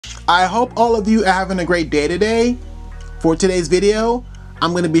I hope all of you are having a great day today. For today's video,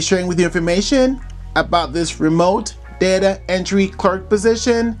 I'm going to be sharing with you information about this remote data entry clerk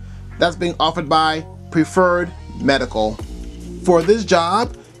position that's being offered by Preferred Medical. For this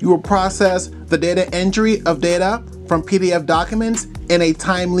job, you will process the data entry of data from PDF documents in a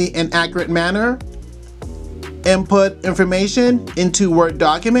timely and accurate manner, input information into Word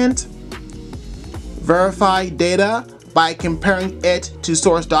document, verify data by comparing it to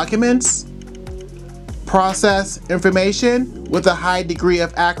source documents, process information with a high degree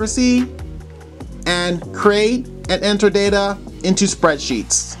of accuracy, and create and enter data into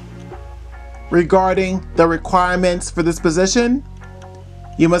spreadsheets. Regarding the requirements for this position,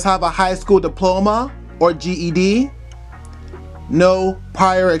 you must have a high school diploma or GED. No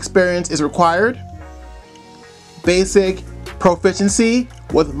prior experience is required. Basic proficiency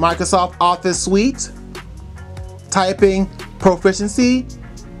with Microsoft Office Suite. Typing proficiency,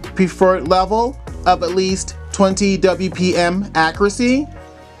 preferred level of at least 20 WPM accuracy.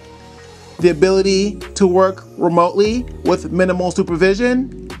 The ability to work remotely with minimal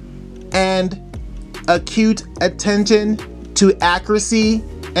supervision, and acute attention to accuracy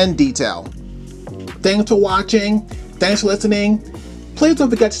and detail. Thanks for watching. Thanks for listening. Please don't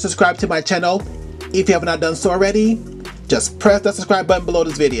forget to subscribe to my channel. If you have not done so already, just press that subscribe button below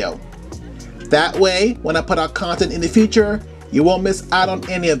this video. That way, when I put out content in the future, you won't miss out on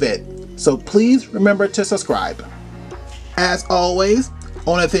any of it. So please remember to subscribe. As always, I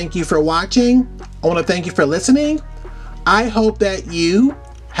want to thank you for watching. I want to thank you for listening. I hope that you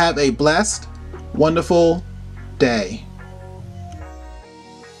have a blessed, wonderful day.